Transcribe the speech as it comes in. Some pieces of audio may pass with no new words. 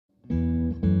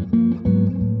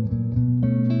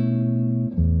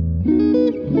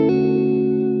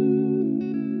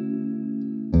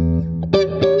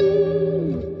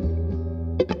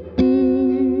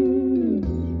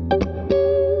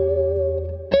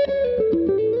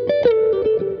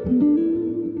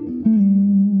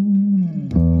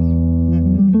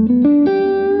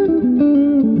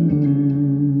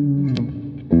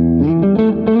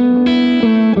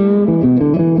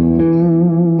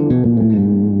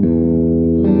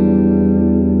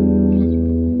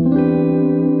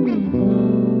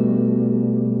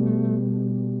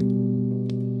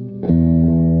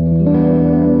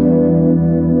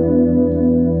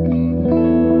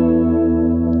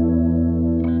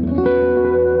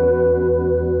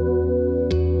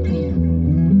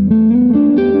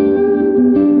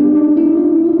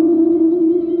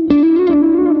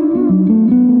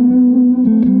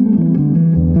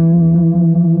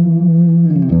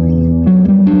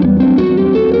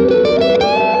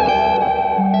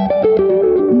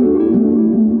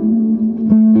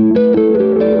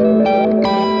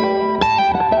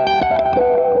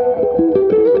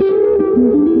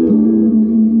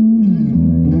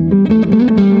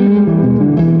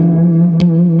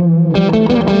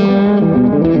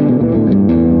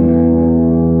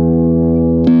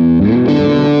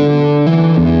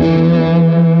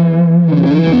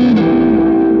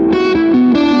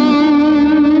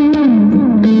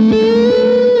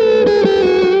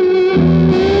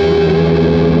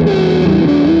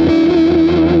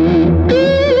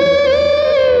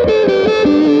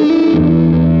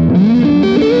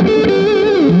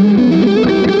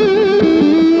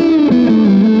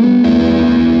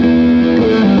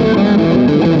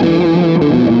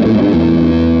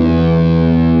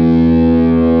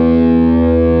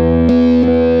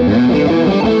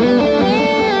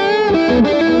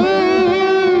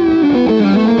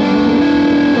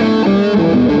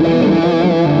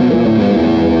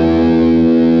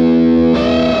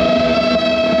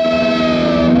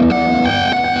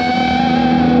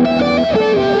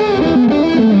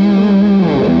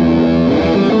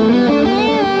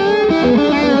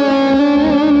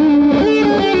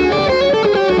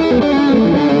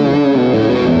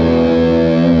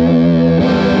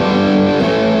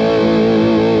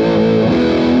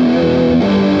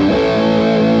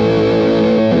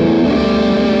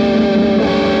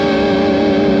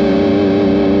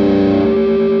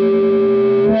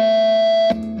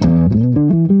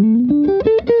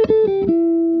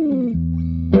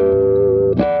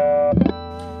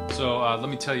Let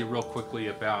me tell you real quickly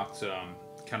about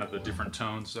kind of the different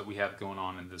tones that we have going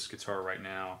on in this guitar right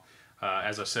now.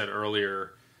 As I said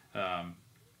earlier,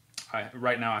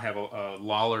 right now I have a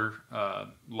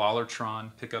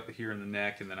Lollartron pickup here in the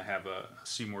neck, and then I have a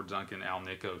Seymour Duncan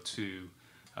Alnico 2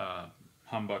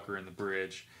 humbucker in the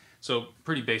bridge. So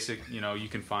pretty basic, you know, you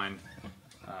can find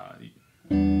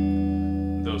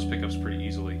those pickups pretty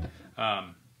easily.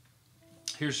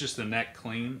 Here's just the neck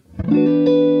clean.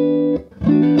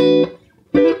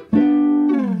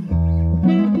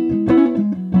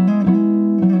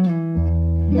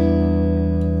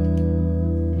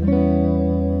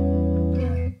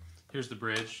 Here's the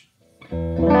bridge.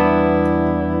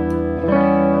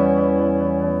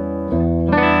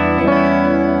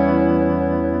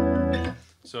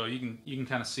 So you can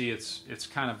kind of see it's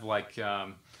kind of like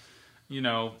you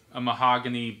know, a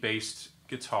mahogany based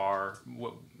guitar.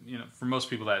 What, you know, for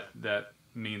most people that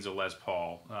means a Les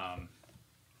Paul,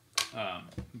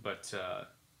 but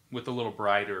with a little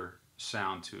brighter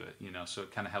sound to it, you know, so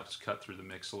it kind of helps cut through the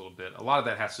mix a little bit. A lot of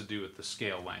that has to do with the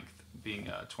scale length being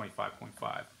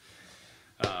 25.5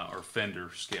 or Fender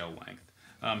scale length.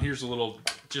 Here's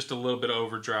just a little bit of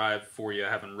overdrive for you. I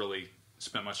haven't really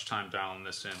spent much time dialing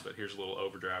this in, but here's a little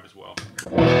overdrive as well.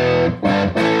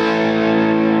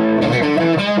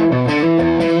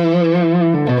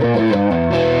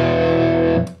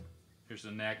 Here's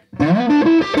the neck.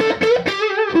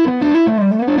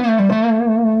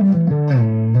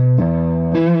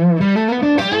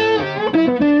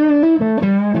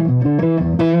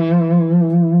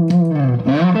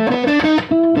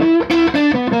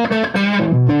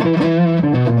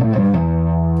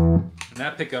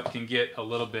 Pickup can get a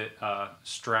little bit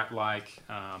Strat-like,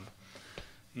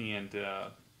 and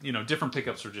you know, different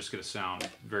pickups are just going to sound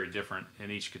very different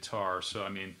in each guitar. So I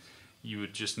mean, you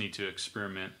would just need to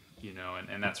experiment, you know,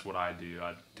 and that's what I do.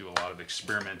 I do a lot of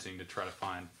experimenting to try to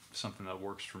find something that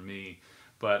works for me.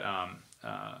 But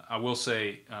I will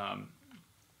say,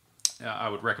 I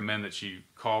would recommend that you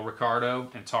call Ricardo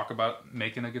and talk about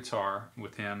making a guitar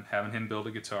with him, having him build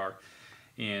a guitar.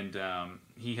 And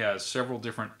he has several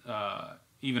different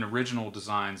even original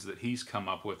designs that he's come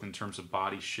up with in terms of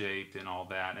body shape and all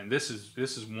that. And this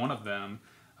is one of them.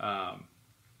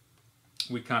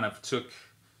 We kind of took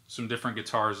some different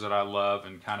guitars that I love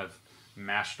and kind of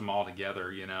mashed them all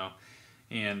together, you know.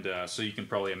 And so you can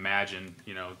probably imagine,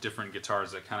 you know, different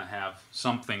guitars that kind of have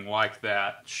something like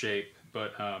that shape.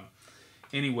 But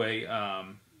anyway,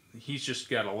 he's just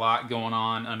got a lot going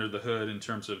on under the hood in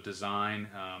terms of design.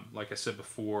 Like I said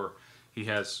before, he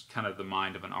has kind of the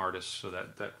mind of an artist, so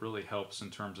that really helps in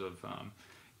terms of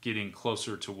getting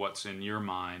closer to what's in your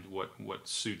mind, what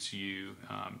suits you.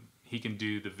 He can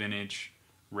do the vintage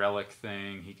relic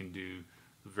thing. He can do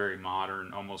very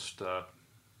modern, almost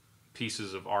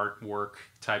pieces of artwork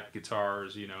type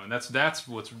guitars, you know. And that's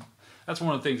one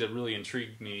of the things that really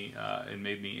intrigued me and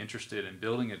made me interested in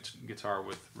building a guitar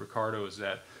with Ricardo, is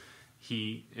that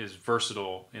he is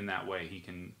versatile in that way. He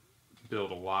can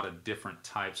build a lot of different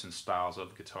types and styles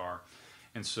of guitar.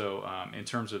 And so in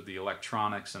terms of the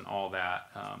electronics and all that,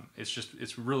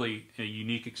 it's really a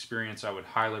unique experience. I would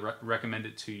highly recommend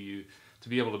it to you, to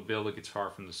be able to build a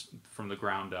guitar from the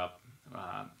ground up,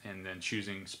 and then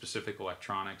choosing specific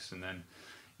electronics, and then,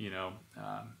 you know,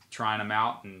 trying them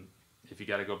out. And if you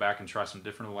got to go back and try some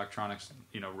different electronics,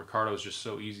 Ricardo is just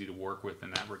so easy to work with in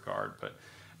that regard. But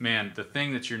man, the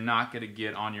thing that you're not going to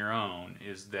get on your own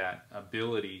is that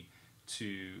ability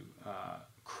to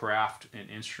craft an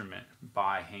instrument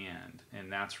by hand,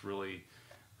 and that's really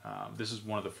this is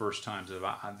one of the first times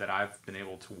that I've been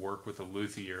able to work with a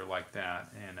luthier like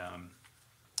that, and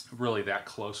really that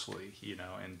closely,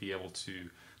 and be able to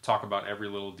talk about every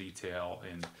little detail.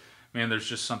 And man, there's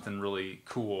just something really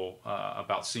cool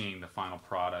about seeing the final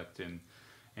product, and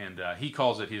he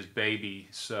calls it his baby.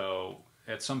 So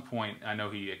at some point, I know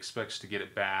he expects to get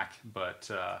it back, but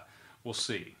we'll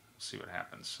see what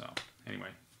happens. So anyway,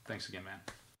 thanks again, man.